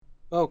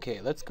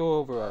Okay, let's go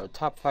over our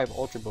top 5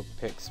 Ultrabook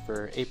picks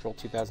for April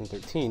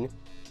 2013.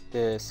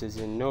 This is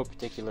in no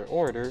particular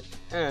order,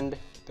 and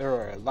there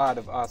are a lot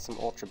of awesome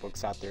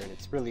Ultrabooks out there, and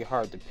it's really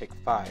hard to pick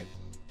 5.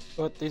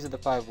 But these are the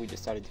 5 we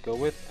decided to go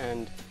with,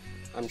 and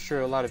I'm sure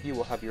a lot of you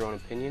will have your own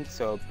opinion,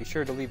 so be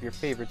sure to leave your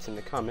favorites in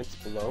the comments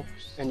below,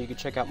 and you can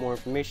check out more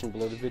information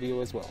below the video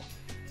as well.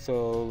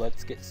 So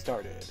let's get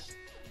started.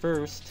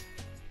 First,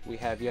 we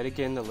have yet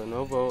again the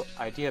Lenovo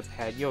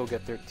IdeaPad Yoga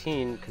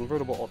 13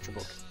 convertible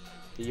Ultrabook.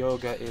 The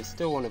Yoga is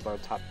still one of our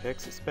top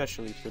picks,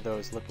 especially for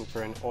those looking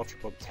for an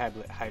Ultrabook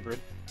tablet hybrid.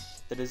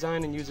 The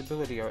design and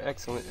usability are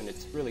excellent, and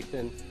it's really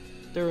thin.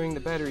 During the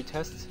battery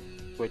tests,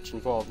 which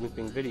involved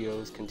looping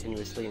videos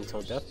continuously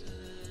until death,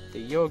 the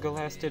Yoga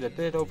lasted a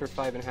bit over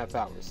 5.5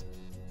 hours.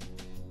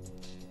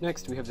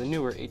 Next, we have the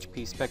newer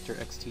HP Spectre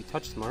XT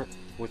TouchSmart,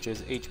 which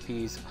is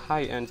HP's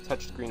high-end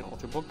touchscreen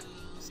Ultrabook.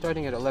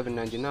 Starting at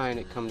 $11.99,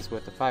 it comes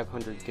with a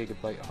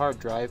 500GB hard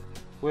drive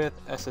with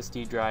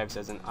SSD drives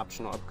as an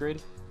optional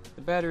upgrade.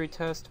 The battery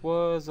test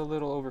was a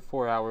little over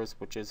 4 hours,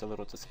 which is a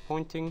little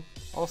disappointing.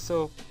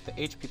 Also, the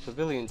HP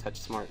Pavilion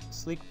TouchSmart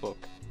Sleekbook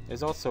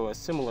is also a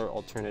similar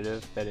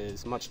alternative that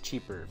is much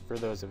cheaper for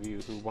those of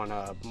you who want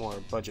a more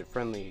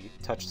budget-friendly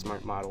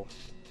TouchSmart model.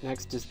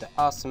 Next is the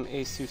awesome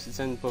Asus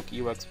ZenBook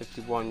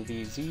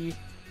UX51BZ,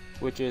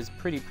 which is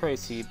pretty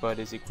pricey but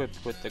is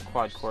equipped with the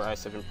quad-core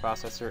i7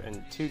 processor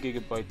and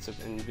 2GB of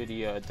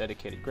NVIDIA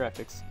dedicated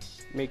graphics,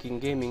 making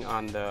gaming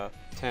on the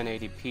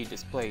 1080p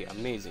display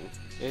amazing.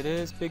 It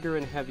is bigger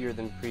and heavier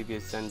than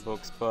previous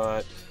ZenBooks,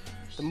 but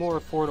the more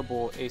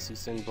affordable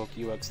Asus ZenBook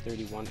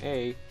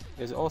UX31A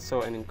is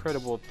also an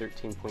incredible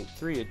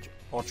 13.3-inch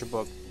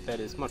Ultrabook that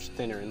is much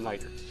thinner and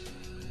lighter.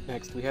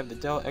 Next, we have the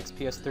Dell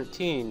XPS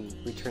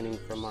 13, returning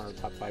from our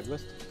top 5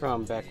 list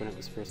from back when it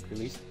was first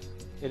released.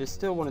 It is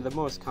still one of the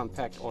most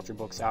compact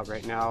Ultrabooks out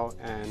right now,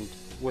 and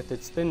with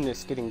its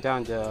thinness getting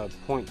down to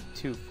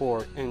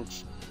 0.24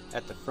 inch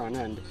at the front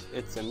end,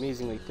 it's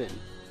amazingly thin.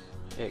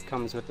 It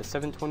comes with a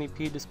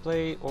 720p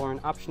display or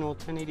an optional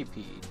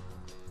 1080p.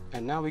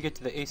 And now we get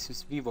to the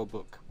Asus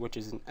VivoBook, which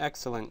is an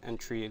excellent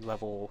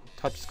entry-level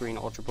touchscreen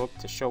Ultrabook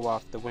to show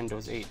off the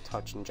Windows 8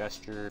 touch and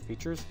gesture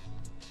features.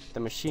 The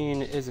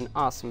machine is an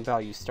awesome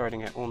value,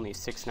 starting at only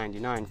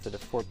 $6.99 for the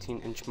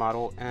 14-inch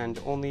model and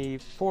only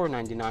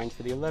 $4.99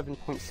 for the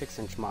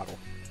 11.6-inch model.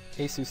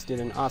 Asus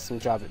did an awesome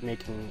job at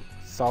making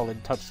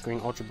solid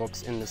touchscreen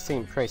Ultrabooks in the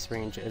same price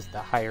range as the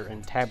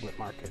higher-end tablet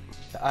market,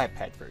 the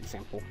iPad for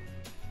example.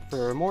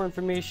 For more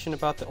information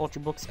about the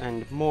Ultrabooks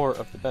and more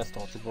of the best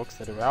Ultrabooks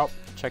that are out,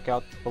 check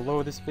out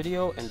below this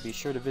video and be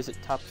sure to visit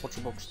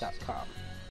topultrabooks.com.